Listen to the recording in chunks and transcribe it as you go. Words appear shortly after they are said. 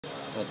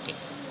Okay.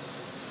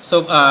 So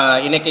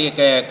இன்னைக்கு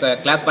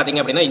class பார்த்தீங்க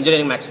அப்படின்னா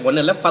இன்ஜினியரிங் மேக்ஸ்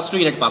 1 ஃபஸ்ட்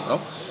யூனிட்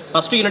பார்க்குறோம்.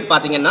 ஃபஸ்ட் யூனிட்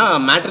பார்த்தீங்கன்னா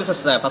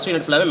மேட்ரிக்ஸஸ். ஃபஸ்ட்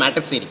யூனிட் ஃபுல்லாகவே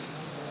மேட்ரிக்ஸ் ஏரி.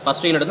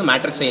 ஃபஸ்ட் யூனிட் வந்து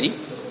மேட்ரிக்ஸ் ஏரி.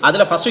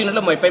 அதில் ஃபஸ்ட்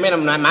யூனிட்டில் எப்பயுமே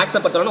நம்ம மேக்ஸை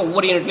பொறுத்தவரை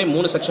ஒவ்வொரு யூனிட்லேயும்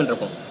 3 செக்ஷன்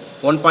இருக்கும்.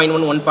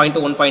 1.1, 1.2,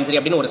 1.3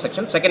 அப்படின்னு ஒரு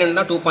செக்ஷன். செகண்ட்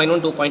யூனிட்னா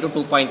 2.1, 2.2,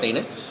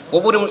 2.3ன்னு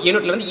ஒவ்வொரு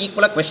யூனிட்லேருந்து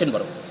ஈக்குவலாக கொஸ்டின்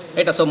வரும்.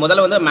 ரைட்டா? ஸோ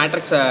முதல்ல வந்து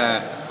மேட்ரிக்ஸை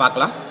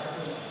பார்க்கலாம்.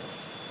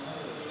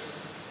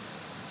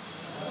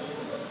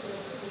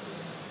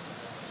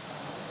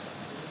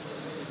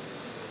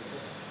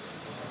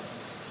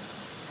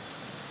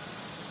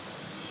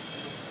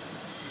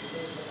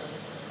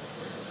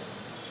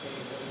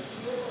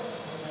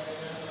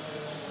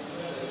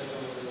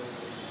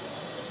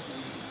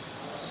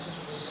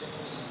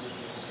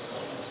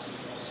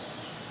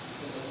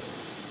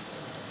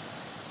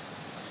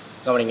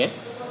 கவனிங்க.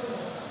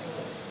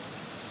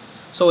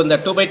 ஸோ இந்த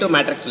 2x2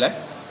 மேட்ரிக்ஸில்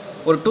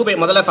ஒரு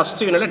முதல்ல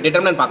ஃபஸ்ட் யூனிட்டில்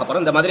டிட்டர்மினன்ட் பார்க்க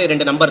போகிறோம். இந்த மாதிரி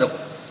 2 நம்பர்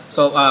இருக்கும்.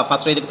 ஸோ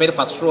ஃபஸ்ட் இதுக்கு பேர்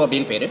ஃபஸ்ட் ரோ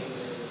அப்படின்னு பேர்.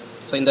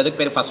 ஸோ இந்த இதுக்கு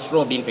பேர் ஃபஸ்ட் ரோ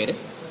அப்படின்னு பேர்.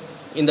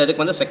 இந்த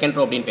இதுக்கு வந்து செகண்ட்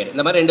ரோ அப்படின்னு பேர்.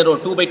 இந்த மாதிரி 2 ரோ,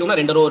 2x2னா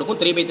 2 ரோ இருக்கும்,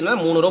 3x3னா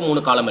 3 ரோ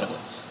 3 காலம்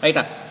இருக்கும்.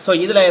 ரைட்டா? ஸோ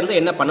இதில் வந்து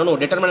என்ன பண்ணணும்,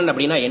 டிட்டர்மினன்ட்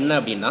அப்படின்னா என்ன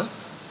அப்படின்னா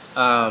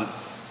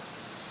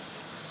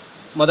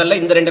முதல்ல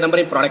இந்த 2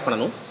 நம்பரையும் ப்ராடக்ட்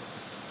பண்ணணும்.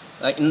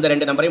 இந்த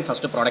 2 நம்பரையும்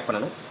ஃபஸ்ட்டு ப்ராடக்ட்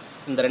பண்ணணும்.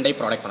 இந்த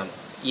 2ஐயும் ப்ராடக்ட் பண்ணணும்.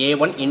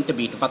 a1 into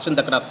b2 ஃபஸ்ட்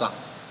இந்த கிராஸ் தான்.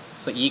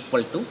 So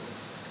equal to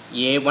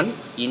a1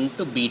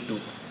 into b2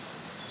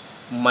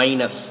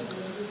 minus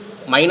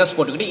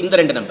போட்டுக்கிட்டு இந்த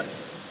 2 நம்பர்.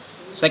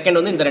 செகண்ட்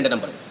வந்து இந்த 2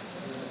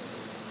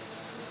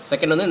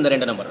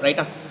 நம்பர்.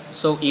 ரைட்டா?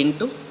 So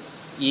into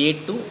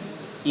a2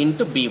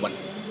 into b1.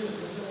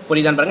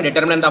 புரியுதான் பாருங்கள்.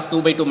 டிட்டர்மினன்ட் ஆஃப்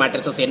 2x2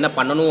 மேட்ரிக்ஸஸ் என்ன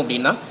பண்ணணும்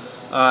அப்படின்னா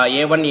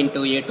a1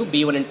 into a2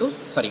 b1 into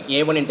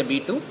a1 into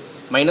b2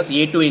 minus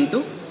a2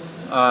 into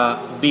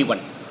b1.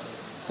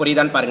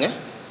 புரியுதான் பாருங்கள்.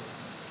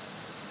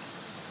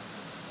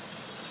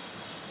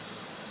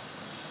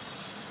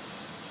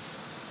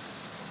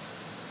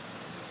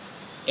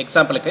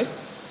 எக்ஸாம்பிளுக்கு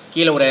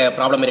கீழே ஒரு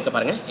ப்ராப்ளம் இருக்குது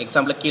பாருங்கள்.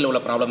 எக்ஸாம்பிளுக்கு கீழே உள்ள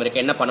ப்ராப்ளம்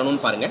இருக்குது. என்ன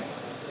பண்ணணும்னு பாருங்கள்.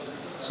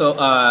 So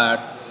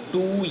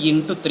 2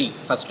 into 3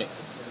 first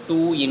 2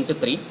 into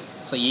 3.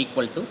 So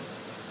equal to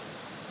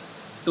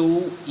 2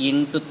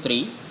 into 3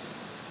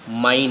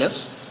 minus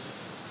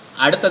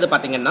அடுத்தது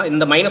பார்த்திங்கன்னா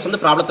இந்த மைனஸ்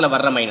வந்து ப்ராப்ளத்தில்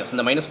வர்ற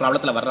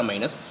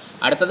மைனஸ்.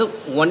 அடுத்தது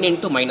 1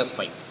 into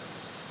 -5.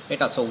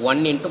 ரைட்டா? ஸோ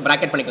 1 into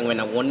ப்ராக்கெட் பண்ணிக்கோங்க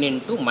வேணா. 1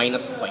 into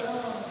 -5.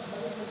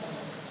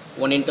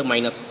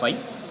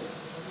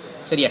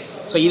 சரியா?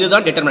 ஸோ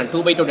இதுதான் டிட்டர்மினன்ட்.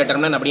 2x2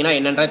 டிட்டர்மினன்ட் அப்படின்னா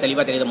என்னென்ற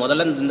தெளிவாக தெரியுது.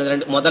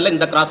 முதல்ல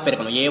இந்த கிராஸ்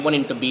போயிருக்கணும். a1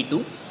 into b2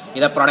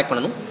 இதை ப்ராடக்ட்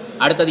பண்ணணும்.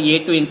 அடுத்தது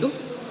a2 into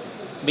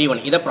b1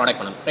 இதை ப்ராடக்ட்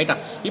பண்ணணும். ரைட்டா?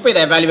 இப்போ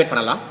இதை எவாலுவேட்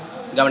பண்ணலாம்.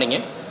 கவனிங்க.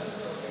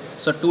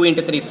 So 2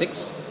 into 3 6.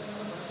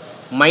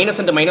 Minus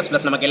into minus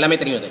plus நமக்கு எல்லாமே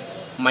தெரியும். இது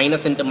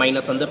மைனஸ் இன்ட்டு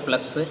மைனஸ் வந்து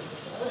ப்ளஸ்ஸு,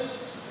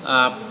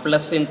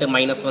 ப்ளஸ் இன்ட்டு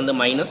மைனஸ் வந்து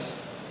minus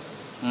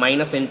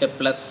into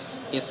plus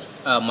is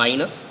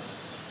minus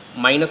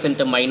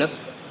into minus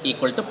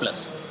equal to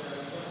plus.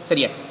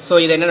 சரியா? ஸோ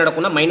இது என்ன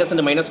நடக்கும்னா மைனஸ்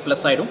இன்ட்டு மைனஸ்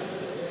ப்ளஸ் ஆகிடும்.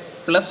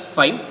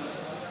 +5.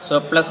 ஸோ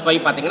 +5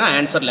 பார்த்தீங்கன்னா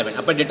ஆன்சர் 11.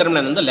 அப்போ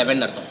டிட்டர்மினன்ட் வந்து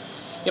 11 அர்த்தம்.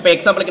 இப்போ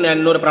எக்ஸாம்பிளுக்கு நான்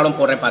இன்னொரு ப்ராப்ளம்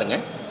போடுறேன்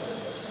பாருங்கள்.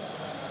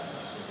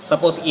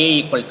 சப்போஸ் a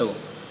ஈக்குவல் டு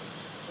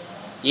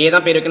ஏ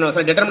தான் பேர் வைக்கணும்.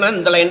 சார் டிட்டர்மினன்ட்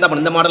இந்த லைன் தான்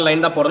போடணும், இந்த மாடல்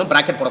லைன் தான் போடணும்,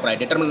 ப்ராக்கெட் போடக்கூடாது.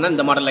 டிட்டர்மினன்ட்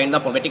இந்த மாடல் லைன்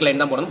தான் போடணும், வெர்டிகல்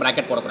லைன் தான் போடணும்,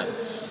 ப்ராக்கெட் போடக்கூடாது.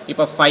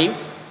 இப்போ 5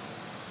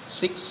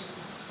 6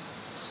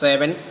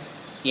 7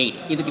 8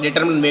 இதுக்கு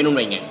டிட்டர்மினன்ட் வேணும்னு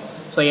வைங்க.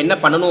 ஸோ என்ன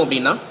பண்ணணும்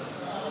அப்படின்னா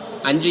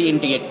 5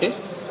 into 8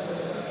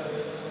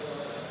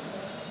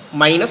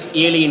 minus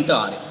 7 into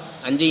 6.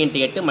 5 into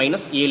 8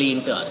 minus 7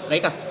 into 6.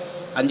 ரைட்டா?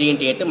 5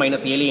 into 8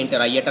 மைனஸ் 7 into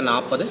 6 8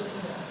 40.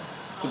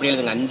 இப்படி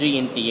எழுதுங்க. 5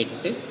 into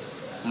 8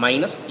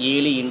 மைனஸ்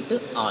 7 into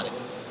 6.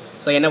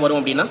 ஸோ என்ன வரும்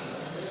அப்படின்னா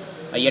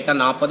 8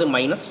 40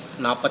 மைனஸ்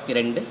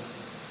 42.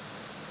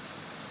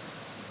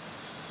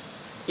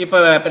 இப்போ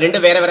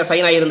 2 வேறு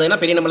சைன் ஆகிருந்ததுன்னா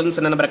பெரிய நம்பர்லேருந்து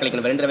சின்ன நம்பரை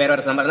கழிக்கணும். 2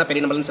 வேறு நம்பர் இருந்தால்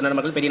பெரிய நம்பர்லேருந்து சின்ன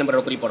நம்பர்கள் பெரிய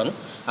நம்பரோட குறி போடணும்.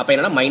 அப்போ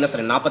என்னன்னா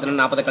 -2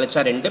 40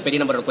 கழிச்சா 2 பெரிய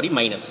நம்பரோட குறி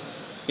மைனஸ்.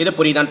 இது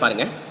புரியுதான்னு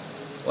பாருங்கள்.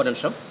 ஒரு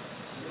நிமிஷம்.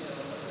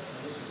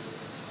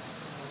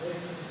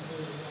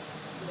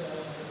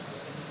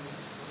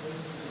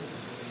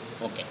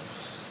 ஓகே,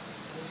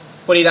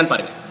 புரியுதான்னு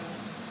பாருங்கள்.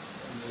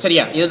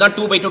 சரியா? இதுதான்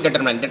 2x2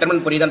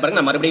 டிட்டர்மினன்ட் புரியுதான்னு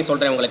பாருங்கள். நான் மறுபடியும்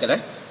சொல்கிறேன் உங்களுக்கு. இதை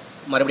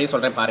மறுபடியும்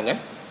சொல்கிறேன் பாருங்கள்.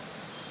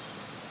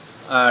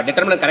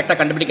 டிட்டர்மினன்ட் கரெக்டாக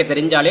கண்டுபிடிக்க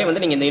தெரிஞ்சாலே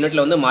வந்து நீங்கள் இந்த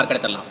யூனிட்டில் வந்து மார்க்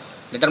எடுத்துடலாம்.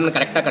 டிட்டர்மினன்ட்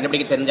கரெக்டாக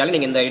கண்டுபிடிக்க தெரிஞ்சாலே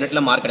நீங்கள் இந்த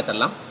யூனிட்டில் மார்க்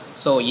எடுத்துடலாம்.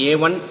 So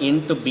a1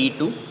 into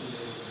b2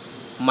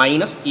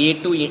 minus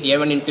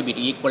a1 into b2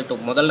 equal to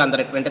முதல்ல அந்த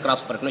 2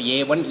 கிராஸ் பண்ணணும்.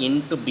 a1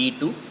 into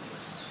b2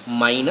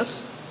 மைனஸ்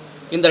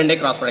இந்த 2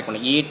 கிராஸ் ப்ராடக்ட்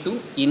பண்ணணும். a2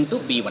 into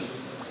b1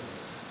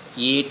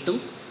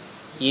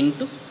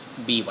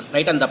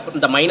 right?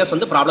 இந்த மைனஸ்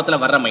வந்து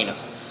ப்ராப்ளத்தில் வர்ற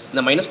மைனஸ்.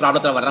 இந்த மைனஸ்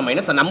ப்ராப்ளத்தில் வர்ற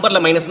மைனஸ்.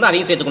 நம்பரில் மைனஸ் இருந்தால்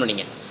அதையும் சேர்த்துக்கணும்.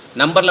 நீங்கள்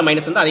நம்பரில்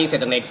மைனஸ் இருந்தால் அதையும்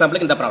சேர்த்துக்கணும்.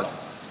 எக்ஸாம்பிளுக்கு இந்த ப்ராப்ளம்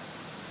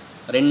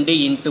 2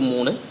 into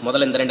 3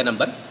 முதல்ல இந்த 2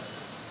 நம்பர்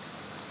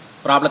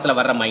ப்ராப்ளத்தில்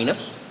வர்ற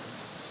minus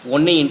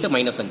 1 into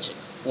 -5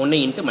 1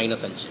 into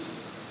 -5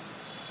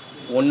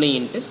 1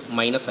 into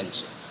 -5.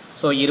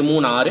 So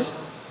 23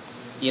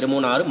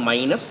 6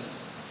 minus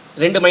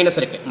 2 minus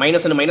இருக்குது.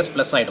 மைனஸ் மைனஸ்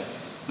ப்ளஸ் ஆகிடும்.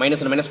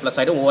 மைனஸ் மைனஸ் ப்ளஸ்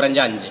ஆகிடும். 4 5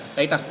 5.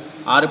 ரைட்டா?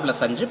 6 +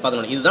 5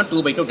 11. இதுதான்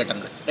 2/2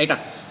 determinant. ரைட்டா?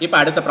 இப்போ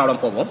அடுத்த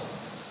ப்ராப்ளம் போவோம்.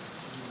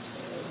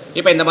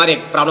 இப்போ இந்த மாதிரி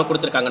ப்ராப்ளம்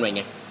கொடுத்துருக்காங்கன்னு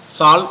வைங்க.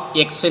 Solve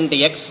X into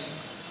X.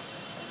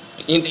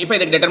 இப்போ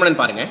இதுக்கு determinant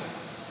பாருங்கள்.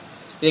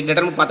 இதுக்கு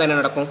determinant பார்த்தா என்ன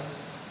நடக்கும்?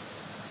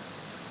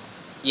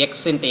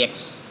 X into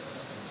X,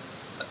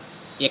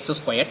 X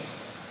square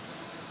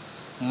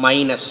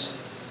minus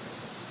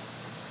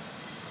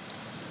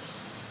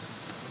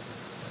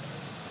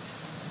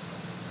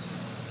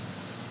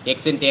x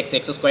into x,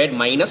 x squared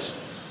minus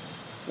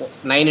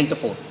 9 into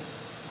 4,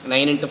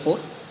 9 into 4,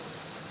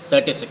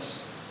 36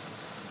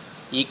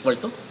 equal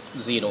to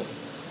 0.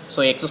 So,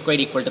 x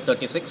squared equal to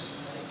 36.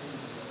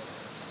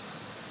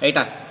 Right?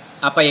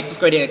 அப்போ x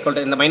squared equal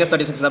to இந்த minus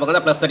 36 இந்த பக்கம்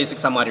தான் plus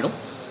 36 மாறிடும்.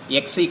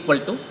 x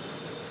equal to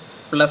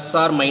plus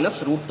or minus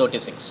root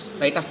 36.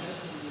 Right?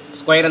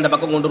 Square அந்த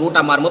பக்கம் கொண்டு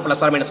ரூட்டாக மாறும்போது ப்ளஸ்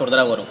ஆர் மைனஸ் ஒரு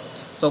தடவை வரும்.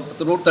 ஸோ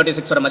ரூட்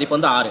 36ஓட மதிப்பு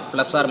வந்து 6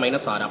 ப்ளஸ் ஆர்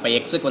மைனஸ் 6. அப்போ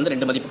எக்ஸுக்கு வந்து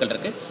ரெண்டு மதிப்புகள்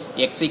இருக்குது.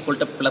 X equal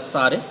to plus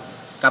 6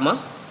 comma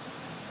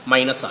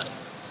minus 6.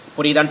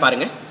 புரியுதான்னு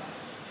பாருங்கள்,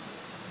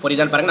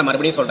 புரியுதான்னு பாருங்கள். நான்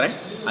மறுபடியும் சொல்கிறேன்,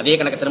 அதே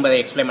கணக்கு திரும்ப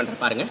எக்ஸ்பிளைன்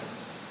பண்ணுறேன் பாருங்கள்.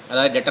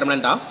 அதாவது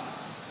determinant ஆஃப்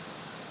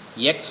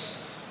எக்ஸ்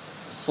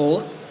 4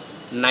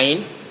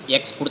 9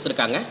 எக்ஸ்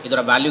கொடுத்துருக்காங்க.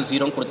 இதோட வேல்யூ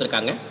 0ன்னு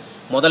கொடுத்துருக்காங்க.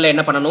 முதல்ல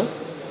என்ன பண்ணணும்?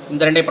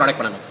 இந்த ரெண்டே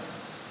ப்ராடக்ட் பண்ணணும்.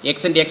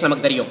 எக்ஸ் இன்ட்டு எக்ஸ்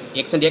நமக்கு தெரியும்,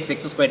 X into X,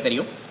 X square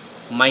தெரியும்,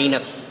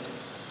 மைனஸ்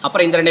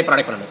அப்புறம் இந்த ரெண்டே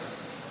ப்ராடக்ட் பண்ணணும்.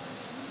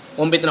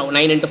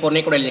 9 into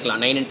 4 கூட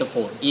எழுதிக்கலாம். 9 into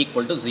 4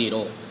 equal to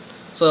 0.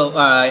 So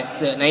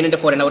 9 into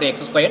 4 என்ன ஒரு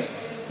X square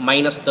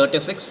minus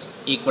 36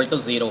 equal to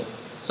 0.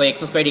 So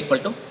X square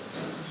equal to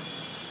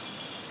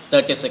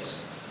 36.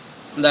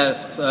 இந்த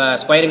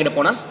ஸ்கொயருங்கிட்ட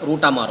போனால்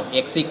ரூட்டாக மாறும்.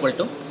 X equal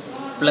to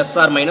plus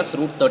R minus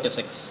root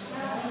 36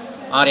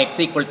 R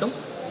X equal to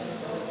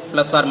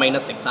plus R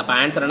minus 6. அப்போ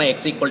answer என்ன?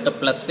 X equal to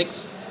plus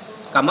 6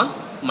 comma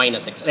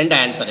minus 6. ரெண்டு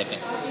answer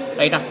இருக்குது.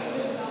 ரைட்டா?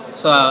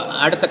 So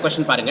அடுத்த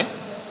question பாருங்கள்.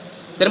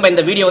 திரும்ப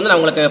இந்த வீடியோ வந்து நான்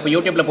உங்களுக்கு இப்போ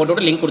யூடியூப்பில்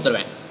போட்டுவிட்டு லிங்க்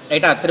கொடுத்துருவேன்.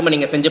 ரைட்டா? திரும்ப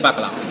நீங்கள் செஞ்சு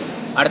பார்க்கலாம்.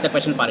 அடுத்த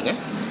கொஷின் பாருங்கள்.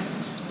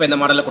 இப்போ இந்த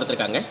மாடலில்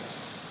கொடுத்துருக்காங்க.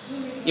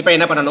 இப்போ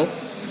என்ன பண்ணணும்?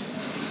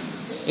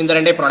 இந்த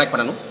ரெண்டே ப்ராடக்ட்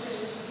பண்ணணும்.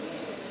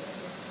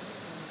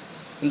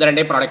 இந்த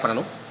ரெண்டே ப்ராடக்ட்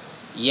பண்ணணும்.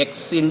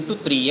 எக்ஸ் இன்ட்டு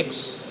 3x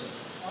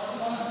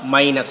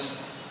மைனஸ்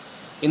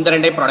இந்த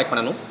ரெண்டே ப்ராடக்ட்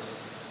பண்ணணும்.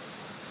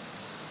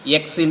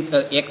 X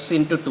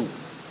into 2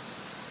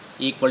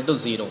 equal to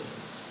 0.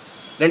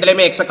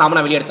 ரெண்டுலேயுமே எக்ஸை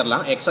காமனாக வெளியே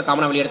எடுத்துடலாம். எக்ஸை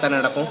காமனாக வெளியே எடுத்தால்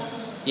என்ன நடக்கும்?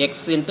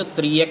 X into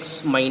 3x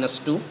minus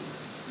 2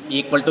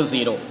 equal to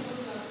 0.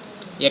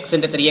 X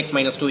into 3x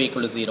minus 2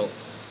 equal to 0.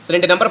 So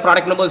ரெண்டு நம்பர்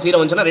ப்ராடக்ட் பண்ணும்போது 0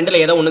 வந்துச்சுன்னா ரெண்டில்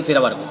ஏதோ ஒன்று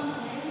 0வாக இருக்கும்.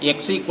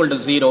 X equal to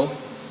 0,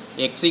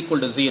 X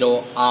equal to 0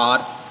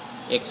 R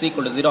X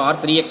equal to 0 R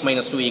 3x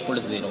minus 2 equal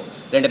to 0.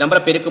 ரெண்டு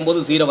நம்பரை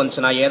பெருக்கும்போது 0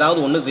 வந்துச்சுன்னா ஏதாவது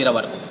ஒன்று 0வாக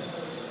இருக்கும்.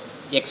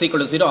 X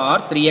equal to 0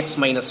 R 3x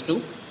minus 2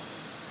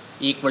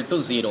 equal to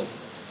 0.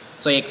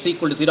 So X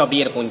equal to 0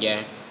 அப்படியே இருக்கும். இங்கே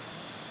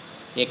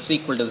x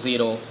equal to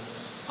 0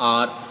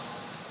 or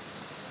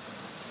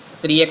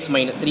 3x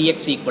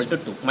equal to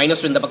 2. Minus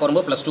 2 இந்த பக்கம்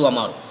வரும்போது plus 2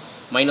 மாறும்.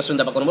 Minus 2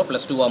 இந்த பக்கம் வரும்போது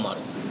plus 2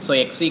 மாறும். So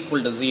x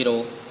equal to 0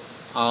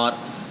 or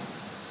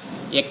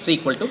x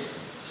equal to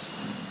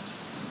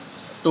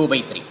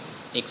 2/3.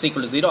 x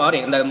equal to 0 or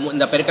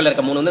இந்த பெருக்கல்ல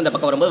இருக்க 3 வந்து இந்த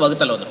பக்கம் வரும்போது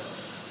வகுத்தல் வந்துடும்.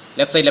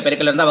 லெஃப்ட் சைடில்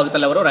பெருக்கல் இருந்தால்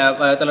வகுத்தல் வரும்,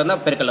 வகுத்தல்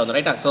இருந்தால் பெருக்கல் வந்துடும்.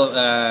 ரைட்டா? ஸோ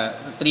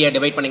 3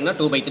 டிவைட் பண்ணிங்கன்னா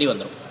 2/3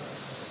 வந்துடும்.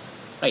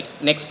 Right.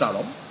 Next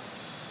problem.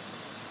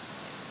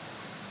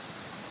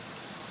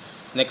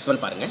 Next one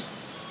பாருங்கள்.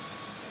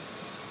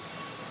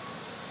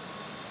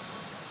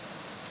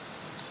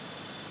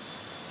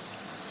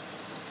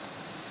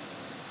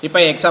 இப்போ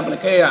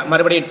எக்ஸாம்பிளுக்கு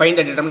மறுபடியும் ஃபைண்ட்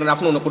த டிட்டர்மினன்ட்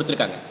ஆஃப்னு ஒன்று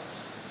கொடுத்துருக்காங்க.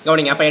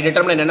 கவனிங்க. அப்போ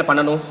டிட்டர்மினன்ட் என்ன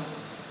பண்ணணும்?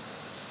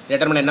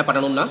 டிட்டர்மினன்ட் என்ன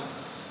பண்ணணும்னா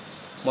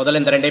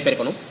முதல்ல இந்த ரெண்டே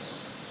பெருக்கணும்.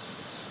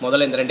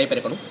 முதல்ல இந்த ரெண்டே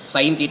பெருக்கணும்.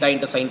 Sine theta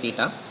into sine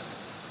theta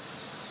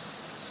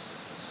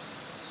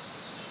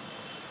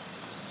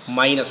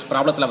minus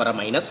ப்ராப்ளத்தில் வர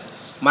மைனஸ்.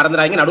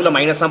 மறந்துடாதீங்க, நடுவில்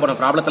மைனஸ் தான்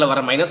போடணும். ப்ராப்ளத்தில்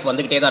வர மைனஸ்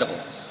வந்துக்கிட்டே தான்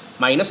இருக்கும்.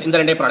 மைனஸ் இந்த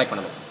ரெண்டே ப்ராடக்ட்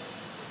பண்ணணும்.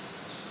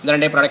 இந்த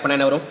ரெண்டே ப்ராடக்ட் பண்ண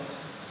என்ன வரும்?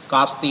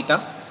 Cos theta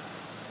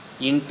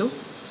into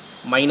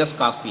minus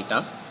cos theta.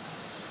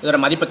 இதோட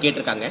மதிப்பை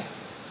கேட்டிருக்காங்க.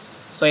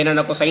 ஸோ என்ன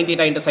நடக்கும்? Sine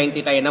theta into sine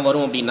theta என்ன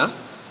வரும் அப்படின்னா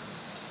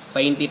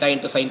sine theta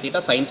into sine theta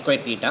sine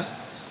square theta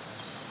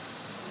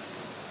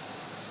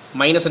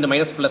minus into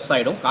minus plus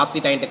ஆகிடும். Cos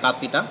theta into cos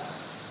theta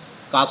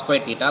cos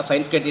square theta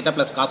sine square theta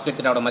plus cos square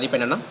தீட்டாவோட மதிப்பு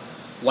என்னென்னா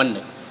 1.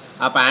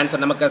 அப்போ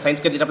answer நமக்கு sine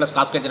square theta plus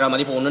cos square தீட்டாவோட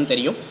மதிப்பு 1ன்னு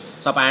தெரியும்.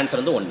 So அப்போ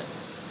answer வந்து 1.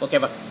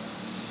 ஓகேவா?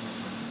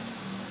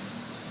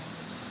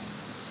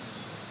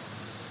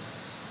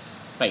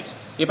 ரைட்.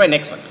 இப்போ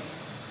நெக்ஸ்ட்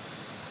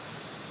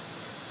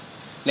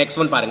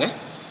ஒன் பாருங்கள்.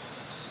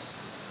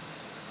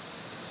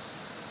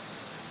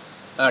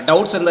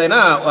 டவுட்ஸ் இருந்ததுன்னா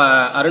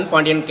அருண்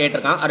பாண்டியன்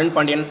கேட்டிருக்கான். அருண்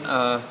பாண்டியன்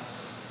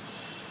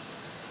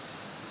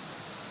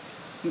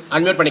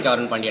அன்மியூட் பண்ணிக்க.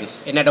 அருண் பாண்டியன்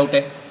என்ன டவுட்டு?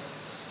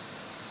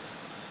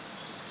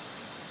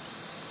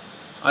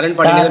 அருண்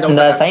பாண்டியன்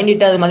இந்த sin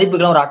θ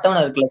மதிப்புக்கு ஒரு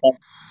அட்டவணை இருக்குல்ல சார்?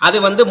 அது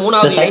வந்து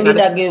மூணாவது sin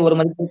θ க்கு ஒரு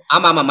மதிப்பு.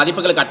 ஆமாம்,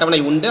 மதிப்புகளுக்கு அட்டவணை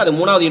உண்டு. அது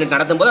மூணாவது யூனிட்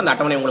நடத்தும்போது அந்த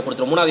அட்டவணை உங்களுக்கு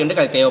கொடுத்துரும். மூணாவது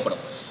யூனிட்டுக்கு அது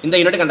தேவைப்படும். இந்த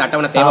யூனிட்டுக்கு அந்த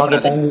அட்டவணை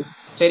தேவைப்படாது.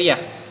 சரியா?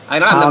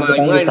 அதனால் அந்த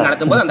மூணாவது யூனிட்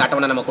நடத்தும்போது அந்த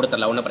அட்டவணை நம்ம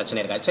கொடுத்துடலாம். ஒன்றும் பிரச்சனை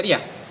இருக்காது. சரியா?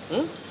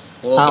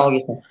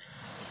 Okay sir.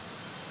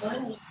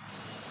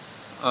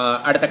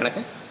 அடுத்த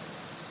கணக்கு.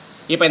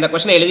 இப்போ இந்த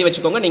கொஸ்டினை எழுதி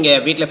வச்சுக்கோங்க.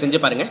 நீங்கள் வீட்டில் செஞ்சு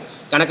பாருங்கள்.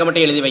 கணக்கை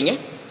மட்டும் எழுதி வைங்க.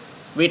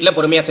 வீட்டில்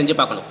பொறுமையாக செஞ்சு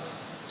பார்க்கணும்.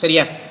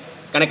 சரியா?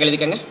 கணக்கு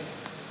எழுதிக்கங்க.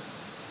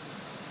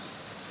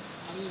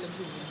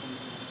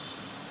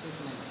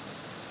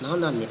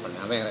 நான் தான் அட்மிட்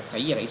பண்ணேன். அவன்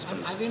கையை ரைஸ்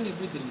பண்ணேன்.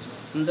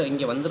 இந்த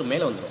இங்கே வந்துடும்,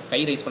 மேலே வந்துடும். கை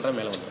ரைஸ் பண்ணுற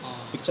மேலே வந்துடும்,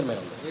 பிக்சர் மேலே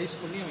வந்துடும்.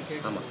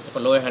 ஆமாம். இப்போ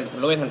லோயர்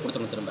ஹேண்ட்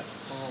கொடுத்துருணும்.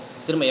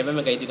 திரும்ப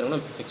எப்பவுமே கை தூக்கணும்னா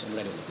பிக்சர்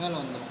முன்னாடி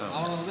வந்துடும்.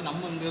 அவனை வந்து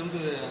நம்ம இங்கேருந்து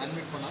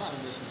அட்மிட் பண்ணாலும்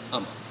அவன் பேசணும்.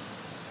 ஆமாம்.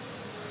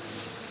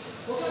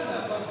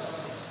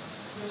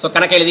 ஸோ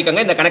கணக்கை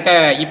எழுதிக்கோங்க. இந்த கணக்கை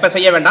இப்போ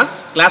செய்ய வேண்டாம்,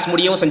 கிளாஸ்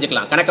முடியவும்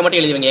செஞ்சுக்கலாம். கணக்கை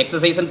மட்டும் எழுதி வைங்க.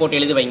 எக்ஸசைஸ்ன்னு போட்டு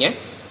எழுதி வைங்க.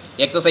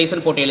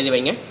 எக்ஸசைஸ்ன்னு போட்டு எழுதி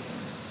வைங்க.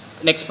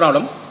 நெக்ஸ்ட்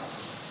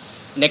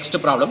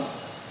ப்ராப்ளம்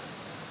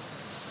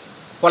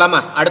போகலாமா?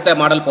 அடுத்த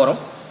மாடல் போகிறோம்.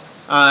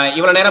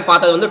 இவ்வளோ நேரம்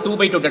பார்த்தது வந்து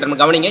 2/2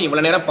 டிட்டர்மினன்ட். கவனிங்க,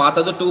 இவ்வளோ நேரம்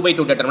பார்த்தது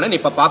 2/2 டிட்டர்மினன்ட்.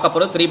 இப்போ பார்க்க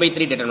போகிறது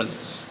 3/3 டிட்டர்மினன்ட்.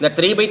 இந்த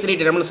 3/3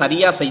 டிட்டர்மினன்ட்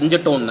சரியாக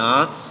செஞ்சுட்டோம்னா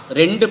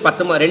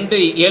 2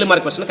 7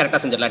 மார்க் கொஸ்டின்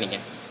கரெக்டாக செஞ்சிடலாம்.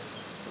 நீங்கள்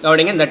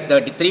கவனிங்க, இந்த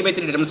 3/3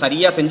 டிட்டர்மினன்ட்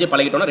சரியாக செஞ்சு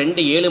பழகிட்டோம்னா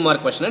 2 7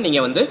 மார்க் கொஸ்டினை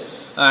நீங்கள் வந்து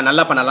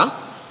நல்லா பண்ணலாம்.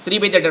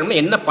 3/3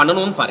 டிட்டர்மினன்ட் என்ன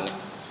பண்ணணும்னு பாருங்கள்.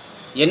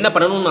 என்ன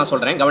பண்ணணும்னு நான்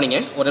சொல்கிறேன். கவனிங்க,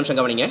 ஒரு நிமிஷம்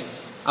கவனிங்க,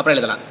 அப்புறம்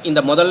எழுதலாம். இந்த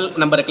முதல்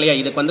நம்பர் இருக்கு இல்லையா,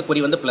 இதுக்கு வந்து குறி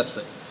வந்து ப்ளஸ்,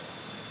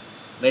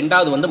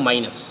 ரெண்டாவது வந்து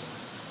மைனஸ்,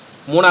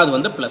 மூணாவது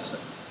வந்து ப்ளஸ்.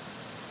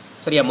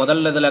 சரியா?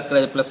 முதல்ல இதில்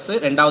இருக்கிறது ப்ளஸ்ஸு,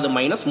 ரெண்டாவது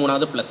மைனஸ்,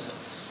 மூணாவது ப்ளஸ்.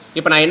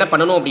 இப்போ நான் என்ன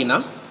பண்ணணும் அப்படின்னா,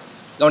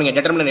 கவனிங்க,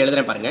 டிட்டர்மினன்ட்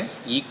எழுதுறேன் பாருங்கள்.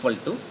 Equal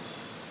to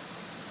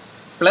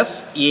plus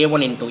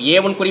A1 into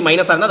A1 குறி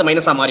மைனஸாக இருந்தால் அது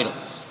மைனஸாக மாறிடும்.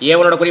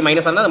 A1ஓட குறி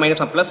மைனஸாக இருந்தால் அது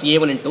மைனஸாக ப்ளஸ்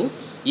A1 இன்ட்டு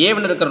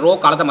A1 இருக்கிற ரோ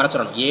காலத்தை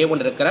மறைச்சிடணும்.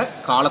 A1 இருக்கிற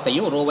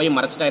காலத்தையும் ரோவையும்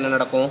மறைச்சிட்டா என்ன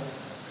நடக்கும்?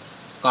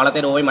 காலத்தை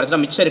ரோவையும்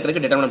மறைச்சிட்டா மிச்சம்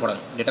இருக்கிறதுக்கு டிட்டர்மினன்ட்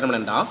போடணும்.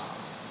 Determinant of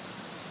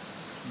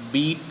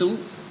B2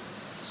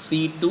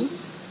 C2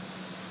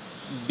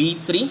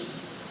 B3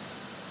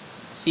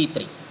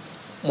 C3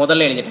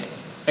 முதல்ல எழுதிட்டேன்.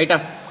 ரைட்டா?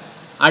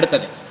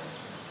 அடுத்தது,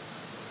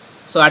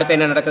 ஸோ அடுத்து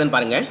என்ன நடக்குதுன்னு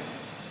பாருங்கள்.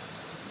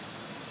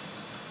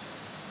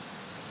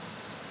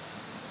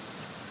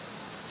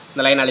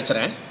 இந்த லைன்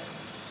அழிச்சிடறேன்.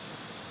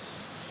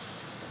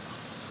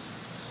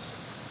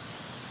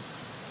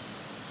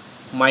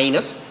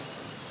 மைனஸ்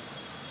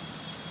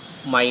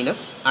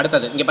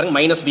அடுத்தது இங்கே பாருங்கள்,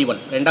 மைனஸ் B1.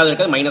 ரெண்டாவது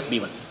இருக்கிறது மைனஸ்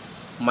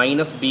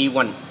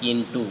B1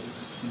 இன்ட்டு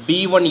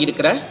B1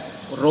 இருக்கிற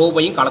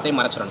ரோவையும் காலத்தையும்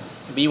மறைச்சிடணும்.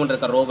 B1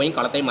 இருக்கிற ரோவையும்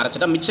காலத்தையும்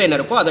மறைச்சிட்டா மிச்சம் என்ன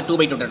இருக்கோ அதை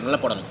 2/2 டிட்டர்மினன்ட்ல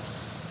போடணும்.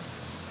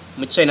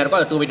 மிச்சம் என்ன இருக்கோ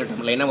அதை 2/2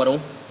 டிட்டர்மினன்ட்ல என்ன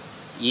வரும்?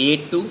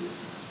 A2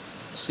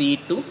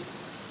 C2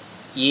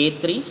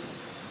 A3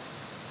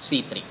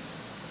 C3.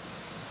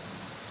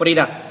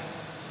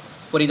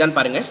 புரியுதான்னு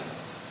பாருங்கள்.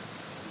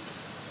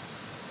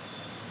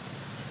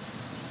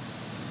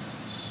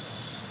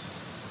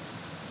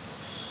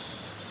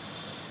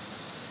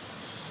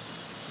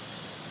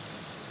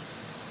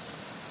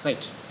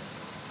 ரைட்.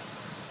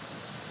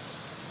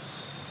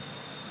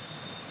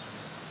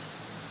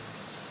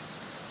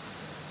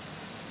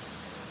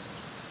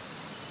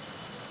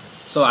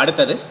 ஸோ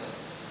அடுத்து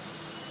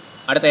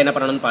என்ன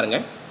பண்ணணும்னு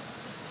பாருங்கள்.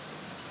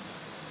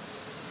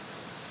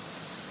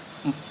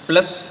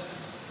 ப்ளஸ்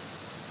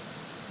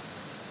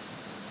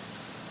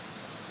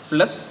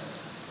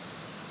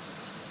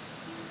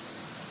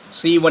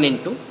C1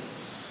 இன்ட்டு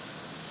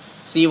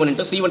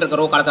C1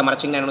 இருக்க ரோ காலத்தை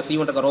மறைச்சிங்கன்னா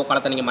C1 இருக்க ரோ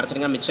காலத்தை நீங்கள்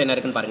மறைச்சிங்கன்னா மிச்சம் என்ன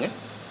இருக்குன்னு பாருங்கள்.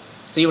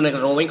 C1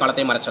 இருக்கிற ரோவையும்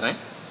காலத்தையும் மறைச்சிட்றேன்.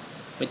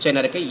 மிச்சம்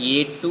என்ன இருக்குது?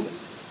 A2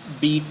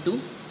 B2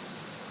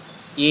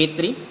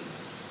 A3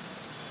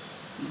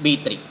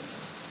 B3.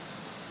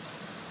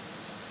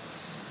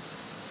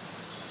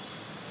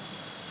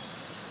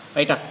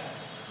 ரைட்டா?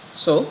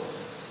 ஸோ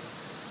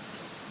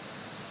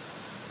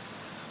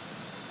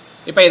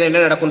இப்போ இது என்ன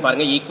நடக்கும்னு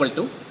பாருங்கள். ஈக்குவல்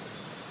டு,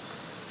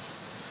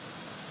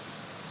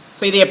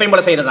 ஸோ இது எப்பயும்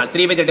போல் செய்கிறது தான்.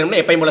 3/3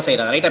 டிட்டர்மினன்ட் எப்பயும் போல்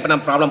செய்கிறது. ரைட்டா? இப்போ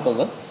நம்ம ப்ராப்ளம்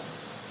போவோம்.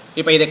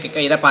 இப்போ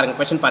இதை பாருங்கள்,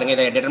 கொஸ்டின் பாருங்கள்.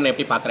 இதை டிட்டர்மினன்ட்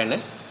எப்படி பார்க்குறேன்னு.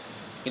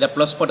 இதை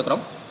ப்ளஸ்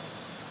போட்டுக்கிறோம்.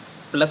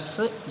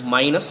 Plus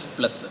minus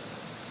plus.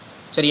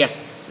 சரியா?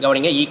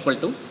 கவனிங்க. ஈக்குவல்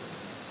டு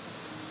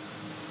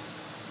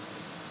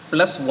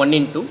ப்ளஸ் 1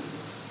 இன்ட்டு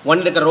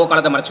 1 இருக்கிற ரோ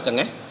காலத்தை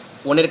மறைச்சிக்கோங்க.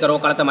 1 இருக்கிற ரோ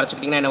காலத்தை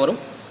மறைச்சிக்கிட்டிங்கன்னா என்ன வரும்?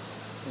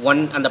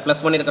 1 அந்த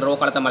ப்ளஸ் 1 இருக்கிற ரோ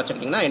காலத்தை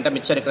மறைச்சிக்கிட்டிங்கன்னா என்கிட்ட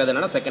மிச்சம் இருக்கிறது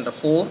என்னென்னா செகண்ட்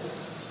 4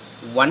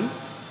 1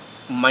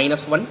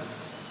 -1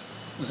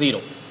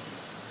 0.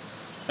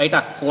 ரைட்டா?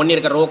 1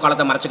 இருக்கிற ரோ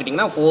காலத்தை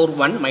மறைச்சிக்கிட்டிங்கன்னா 4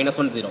 1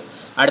 -1 0.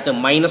 அடுத்து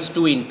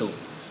 -2 இன்ட்டு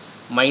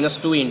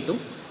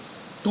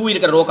 2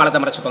 இருக்கிற ரோ காலத்தை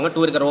மறைச்சிக்கோங்க.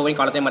 2 இருக்கிற ரோவையும்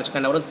காலத்தையும்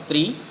மறைச்சிக்க என்ன வரும்?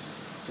 3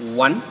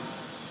 1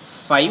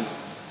 5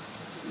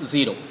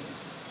 0.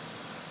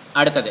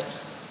 அடுத்தது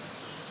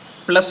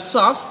ப்ளஸ்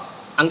ஆஃப்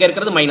அங்கே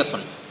இருக்கிறது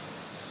 -1.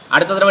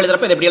 அடுத்த தடவை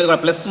எழுதுறப்ப இது எப்படி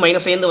எழுதிக்கலாம்? ப்ளஸ்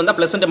மைனஸ் சேர்ந்து வந்தால்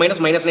ப்ளஸ் இன்ட்டு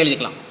மைனஸ் மைனஸ்னு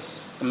எழுதிக்கலாம்.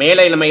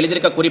 மேலே நம்ம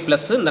எழுதியிருக்க குறி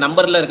ப்ளஸ், இந்த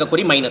நம்பரில் இருக்க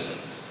குறி மைனஸ்.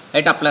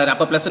 ரைட்டா?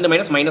 அப்போ ப்ளஸ் இன்ட்டு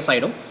மைனஸ் மைனஸ்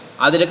ஆகிடும்.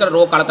 அது இருக்கிற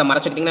ரோ காலத்தை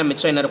மறைச்சிக்கிட்டிங்கன்னா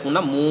மிச்சம் என்ன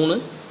இருக்கும்னா 3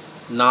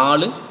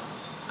 4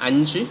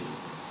 5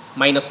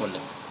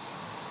 -1.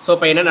 ஸோ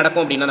இப்போ என்ன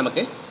நடக்கும் அப்படின்னா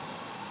நமக்கு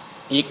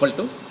ஈக்குவல்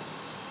டு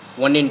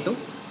 1 இன்ட்டு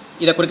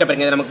இதை குறிக்க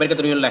பாருங்க. இதை நமக்கு பெருக்க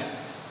தெரியும்ல.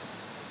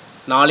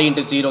 4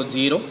 இன்ட்டு 0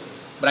 0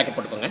 ப்ராக்கெட்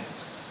போட்டுக்கோங்க.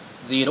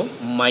 0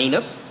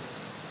 மைனஸ்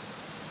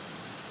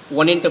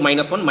 1 இன்ட்டு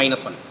 -1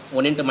 -1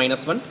 1 இன்ட்டு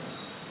 -1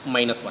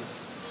 -1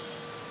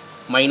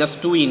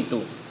 -2 இன்ட்டு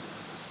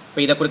இப்போ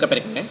இதை குறிக்க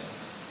பெருக்குங்க.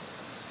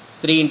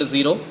 3 into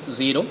 0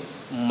 0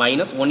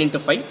 minus 1 into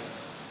 5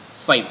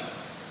 5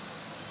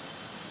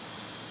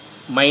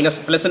 minus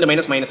plus into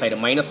minus minus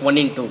ஆயிடும் minus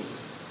 1 into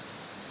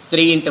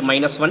 3 into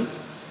minus 1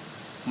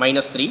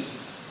 minus 3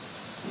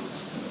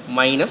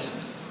 minus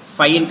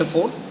 5 into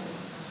 4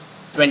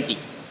 20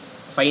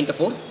 5 into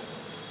 4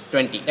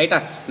 20 ரைட்டா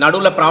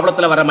நடுவில்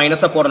ப்ராப்ளத்தில் வர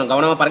மைனஸை போடணும்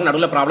கவனமாக பாருங்கள்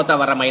நடுவில்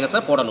ப்ராப்ளத்தில் வர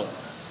மைனஸை போடணும்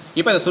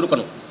இப்போ இதை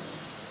சுருக்கணும்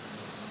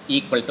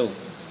equal to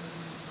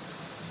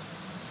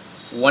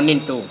 1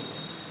 into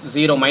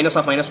 0 minus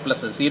of minus plus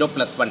 0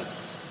 plus 1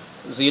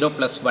 0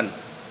 plus 1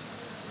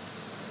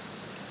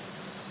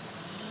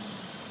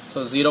 so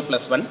 0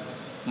 plus 1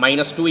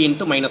 minus 2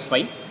 into minus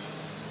 5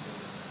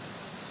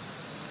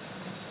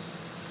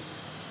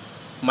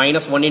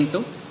 minus 1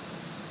 into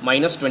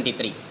minus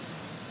 23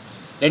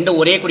 ரெண்டு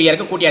ஒரே குறியா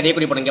இருக்கு கூட்டி அதே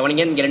குறி போடணும்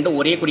கவனிங்க இங்க ரெண்டு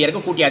ஒரே குறியா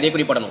இருக்கு கூட்டி அதே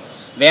குறி போடணும்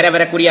வேற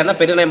வேற குறியா இருந்தா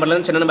பெரிய நம்பர்ல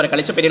இருந்து சின்ன நம்பர்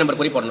கழிச்சு பெரிய நம்பர்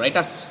குறி போடணும்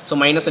ரைட்டா so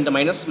minus into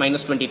minus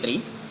minus 23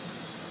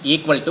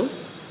 equal to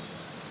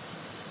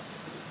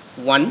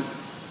 1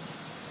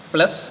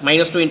 plus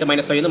minus 2 into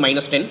minus 5 வந்து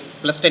minus 10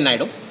 plus 10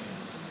 ஆயிடும்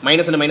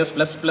minus into minus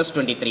plus plus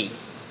 23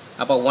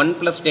 அப்போ 1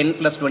 plus 10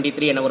 plus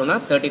 23 என்ன வரும்னா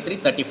 33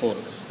 34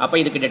 அப்போ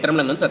இதுக்கு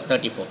determinant வந்து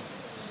 34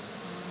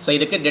 ஸோ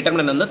இதுக்கு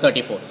determinant வந்து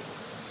 34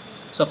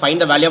 so find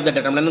the value of the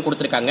determinant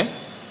கொடுத்துருக்காங்க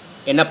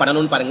என்ன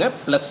பண்ணணும்னு பாருங்க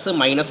plus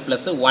minus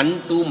plus 1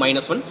 2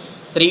 minus 1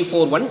 3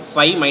 4 1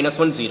 5 minus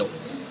 1 0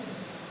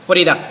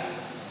 புரியுதா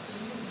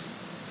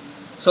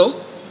ஸோ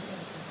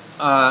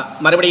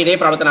மறுபடியும் இதே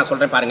ப்ராப்ளத்தை நான்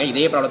சொல்கிறேன் பாருங்கள்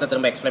இதே ப்ராப்ளத்தை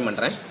திரும்ப எக்ஸ்பிளைன்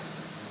பண்ணுறேன்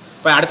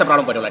இப்போ அடுத்த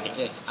ப்ராப்ளம் போய்ட்டு விளாட்டி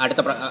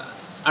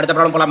அடுத்த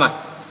ப்ராப்ளம் போகலாமா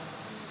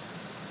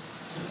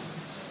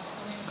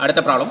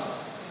அடுத்த ப்ராப்ளம்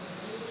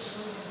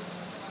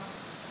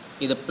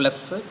இது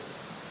ப்ளஸ்ஸு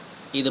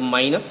இது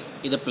மைனஸ்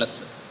இது ப்ளஸ்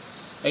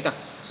ரைட்டா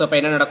ஸோ இப்போ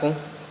என்ன நடக்கும்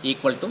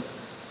equal to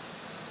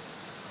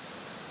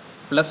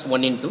plus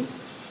 1 into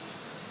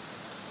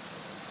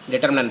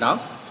determinant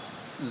of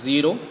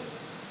 0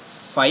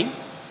 5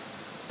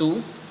 2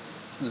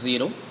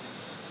 0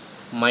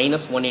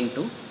 minus 1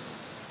 into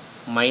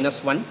minus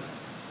 1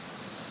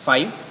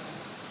 5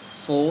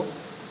 4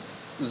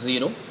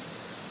 0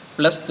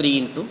 plus 3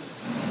 into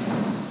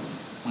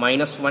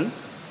minus 1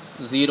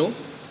 0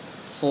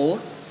 4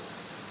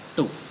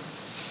 2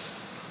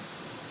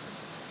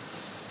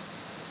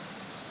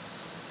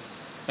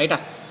 ரைட்டா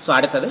ஸோ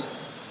அடுத்தது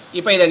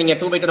இப்போ இதை நீங்கள்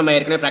 2/2 நம்ம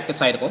ஏற்கனவே ப்ராக்டிஸ்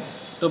ஆகிருக்கும்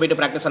 2/2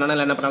 ப்ராக்டிஸ்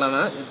ஆனால் என்ன பண்ணலாம்னா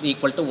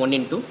ஈக்குவல் டு 1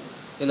 into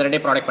இந்த ரெண்டே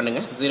ப்ராடக்ட்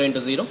பண்ணுங்கள் 0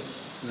 into 0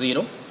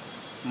 0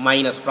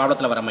 மைனஸ்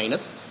ப்ராப்ளத்தில் வர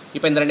மைனஸ்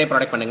இப்போ இந்த ரெண்டே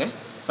ப்ராடக்ட் பண்ணுங்கள்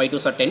 5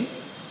 2s are 10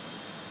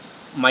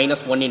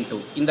 மைனஸ் 1 into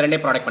இந்த ரெண்டே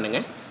ப்ராடக்ட்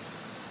பண்ணுங்கள்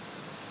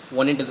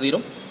 1 into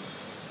 0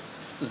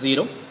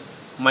 0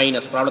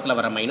 மைனஸ் ப்ராப்ளத்தில்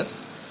வர மைனஸ்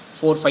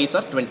 4 5s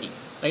are 20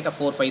 ரைட்டா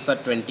 4 5s are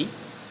 20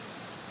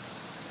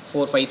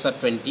 4 5s are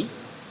 20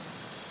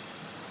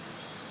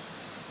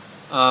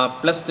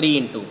 plus 3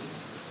 into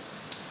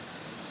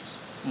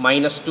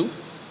minus 2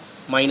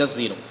 minus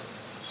 0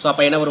 so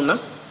அப்போ என்ன வரும்னா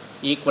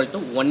equal to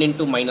 1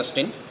 into minus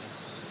 10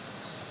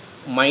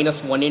 minus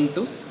 1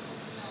 into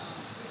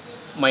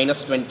minus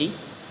 20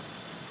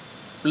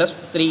 plus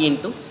 3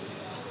 into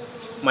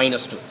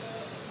minus 2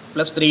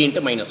 plus 3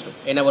 into minus 2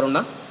 என்ன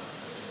வரும்னா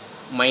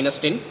minus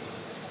 10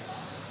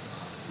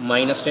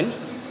 minus 10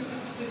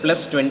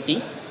 plus 20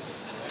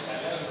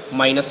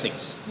 minus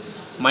 6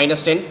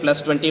 minus 10 plus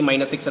 20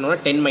 minus 6 என்ன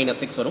வரும் 10 minus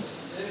 6 வரும்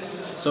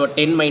so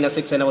 10 minus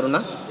 6 என்ன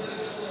வரும்னா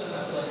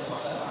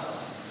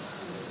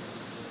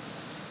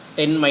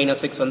 10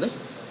 minus 6 வந்து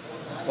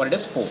what it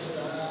is 4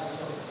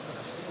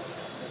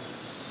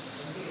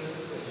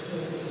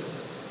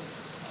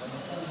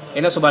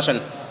 என்ன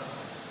சுபாஷன்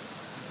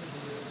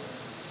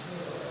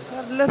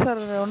இல்லை சார்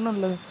ஒன்றும்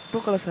இல்லை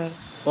தூக்கலை சார்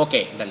ஓகே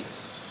டன்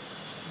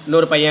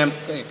இன்னொரு பையன்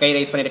கை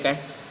ரைஸ் பண்ணியிருக்கேன்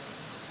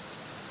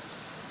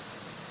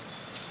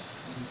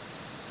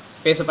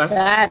பேசுப்பா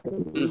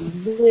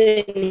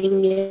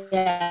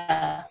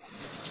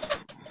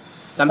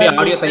தம்பி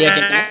ஆடியோ சரியா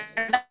கேட்கல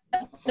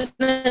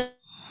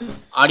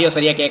ஆடியோ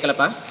சரியா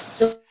கேட்கலப்பா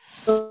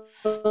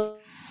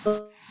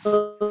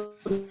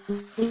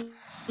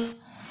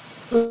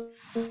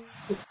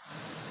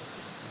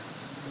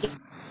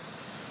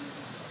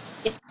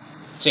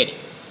சரி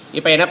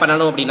இப்போ என்ன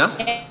பண்ணணும் அப்படின்னா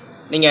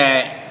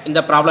நீங்கள் இந்த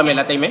ப்ராப்ளம்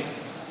எல்லாத்தையுமே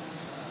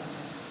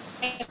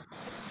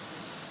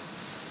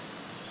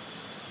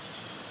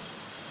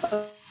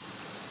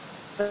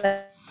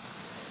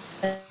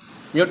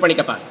மியூட்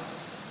பண்ணிக்கப்பா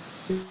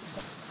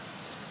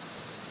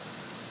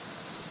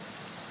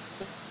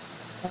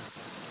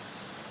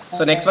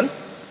ஸோ நெக்ஸ்ட் ஒன்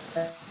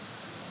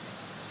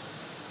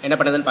என்ன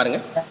பண்ணுதுன்னு பாருங்க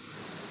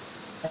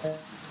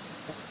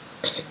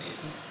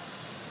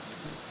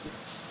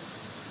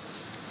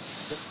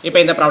இப்போ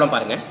இந்த ப்ராப்ளம்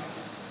பாருங்க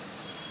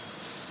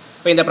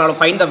இப்போ இந்த problem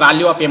find the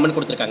value of எம்னு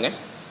கொடுத்துருக்காங்க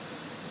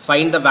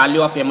ஃபைண்ட் த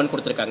வேல்யூ ஆஃப் எம்னு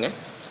கொடுத்துருக்காங்க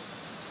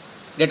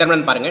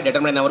டிட்டர்மினன்ட் பாருங்க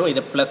டிட்டர்மினன்ட் என்ன வரும்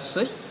இது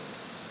ப்ளஸ்ஸு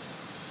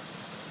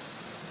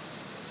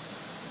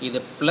இது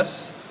ப்ளஸ்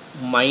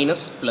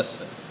மைனஸ் ப்ளஸ்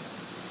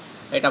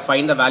ரைட்டா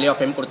find the value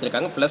of M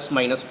கொடுத்துருக்காங்க ப்ளஸ்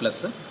மைனஸ்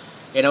ப்ளஸ்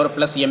என்ன வரும்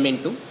ப்ளஸ் எம்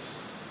இன்ட்டு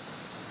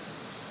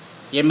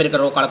எம்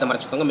இருக்கிற ரோ காலத்தை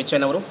மறைச்சிக்கோங்க மிச்சம்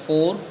என்ன வரும்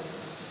 4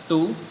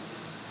 2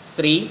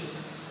 3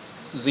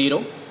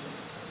 0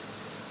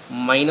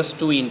 minus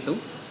 2 into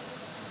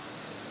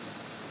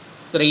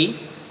 3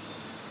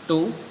 2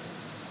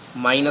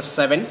 minus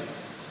 7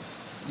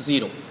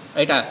 0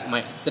 right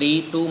 3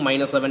 2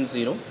 minus 7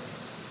 0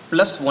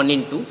 plus 1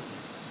 into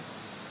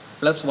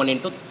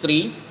 3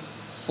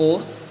 4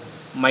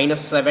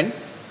 minus 7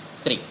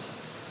 3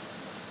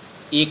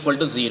 equal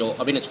to 0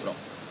 அப்படின்னு வச்சுக்கிறோம்.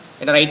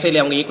 ஏன்னா ரைட்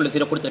சைடில் அவங்க ஈக்குவல் டு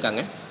 0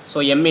 கொடுத்துருக்காங்க. ஸோ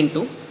m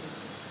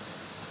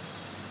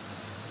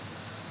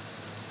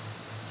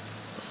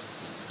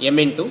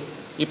into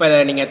இப்போ இதை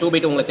நீங்கள் 2 by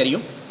 2 உங்களுக்கு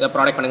தெரியும். இதை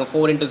ப்ராடக்ட் பண்ணுங்கள்.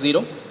 4 into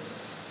 0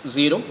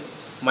 0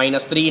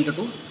 minus 3 into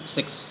 2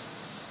 6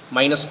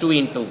 minus 2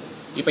 into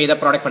இப்போ இதை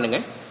ப்ராடக்ட்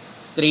பண்ணுங்கள்.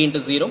 3 into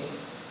 0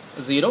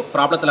 0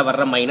 ப்ராப்ளத்தில்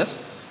வர்ற மைனஸ்.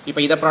 இப்போ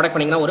இதை ப்ராடக்ட்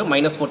பண்ணிங்கன்னா ஒரு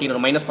 -14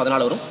 வரும்,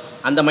 -14 வரும்.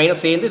 அந்த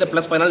மைனஸ் சேர்ந்து இதை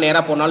 +14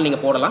 நேராக போனாலும்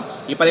நீங்கள் போடலாம்.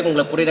 இப்போதைக்கு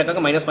உங்களுக்கு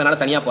புரியுறதுக்காக -14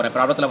 தனியாக போகிறேன்.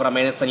 ப்ராப்ளத்தில் வர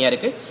மைனஸ் தனியாக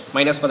இருக்குது,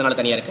 -14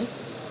 தனியாக இருக்குது.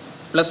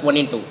 ப்ளஸ் 1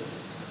 into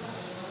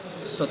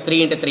ஸோ 3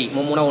 into 3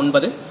 3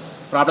 9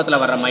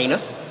 ப்ராப்ளத்தில் வர்ற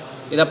மைனஸ்.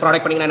 இதை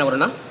ப்ராடக்ட் பண்ணிங்கன்னா என்ன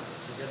வரும்னா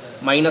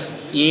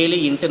 -7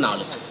 into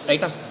 4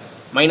 ரைட்டா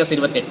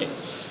 -28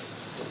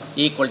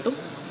 ஈக்குவல் டு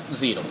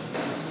 0.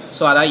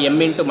 ஸோ அதாவது m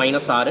into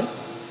 -6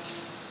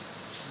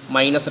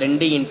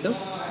 -2 into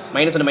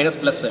 -2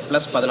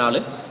 plus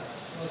 14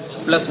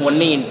 plus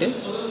 1 into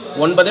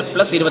 9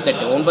 +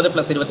 28 9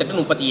 + 28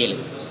 37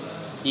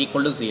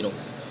 equal to 0.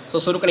 So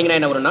சுருக்கினீங்கன்னா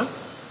என்ன வரும்னா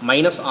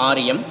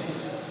 -6m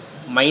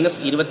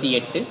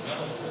 -28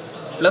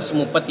 ப்ளஸ்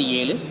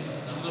 37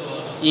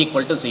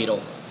 ஈக்குவல் டு 0.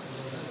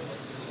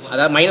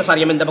 அதாவது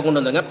 -6m இந்த பக்கம்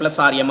கொண்டு வந்துருங்க, ப்ளஸ்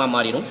 6m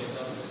மாறிடும்.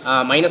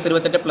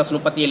 -28 ப்ளஸ்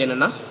 37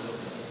 என்னென்னா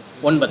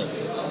 9.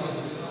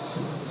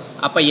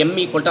 அப்போ m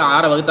ஈக்குவல் டு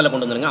 6 வகுத்தில்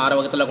கொண்டு வந்துருங்க. 6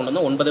 வகுத்தில் கொண்டு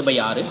வந்தால்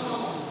 9/6.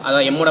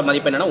 அதாவது எம்மோட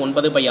மதிப்பு என்னென்னா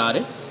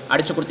 9/6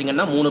 அடித்து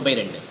கொடுத்தீங்கன்னா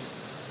 3/2.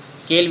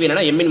 கேள்வி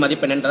என்னென்னா எம்மின்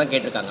மதிப்பு என்னன்றதை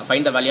கேட்டிருக்காங்க.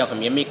 Find the value of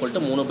m equal to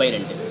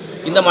 3/2.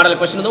 இந்த மாடல்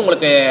கொஸ்டின் வந்து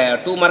உங்களுக்கு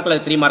 2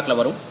 மார்க்கில் 3 மார்க்கில்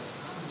வரும்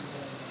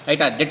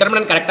ரைட்டா.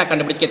 டிட்டர்மினன்ட் கரெக்டாக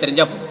கண்டுபிடிக்க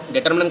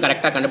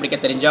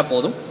தெரிஞ்சால்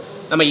போதும்,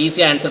 நம்ம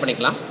ஈஸியாக ஆன்சர்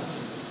பண்ணிக்கலாம்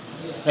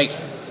ரைட்.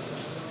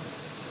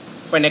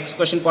 இப்போ நெக்ஸ்ட்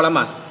கொஸ்டின்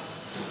போகலாமா?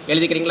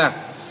 எழுதிக்கிறீங்களா?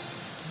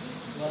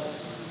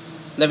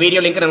 இந்த வீடியோ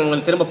லிங்க் நான்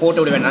உங்களுக்கு திரும்ப போட்டு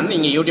விடுவேன். நான்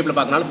நீங்கள் யூடியூப்பில்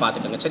பார்க்கனாலும்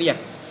பார்த்துக்கோங்க சரியா.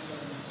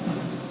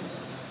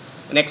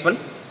 Next one.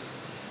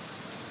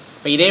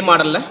 இப்போ இதே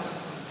மாடலில்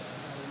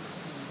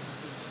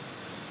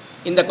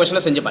இந்த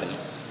கொஸ்டினை செஞ்சு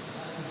பாருங்கள்.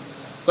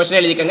 கொஸ்டினை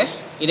எழுதிக்கங்க,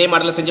 இதே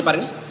மாடலில் செஞ்சு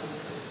பாருங்கள்.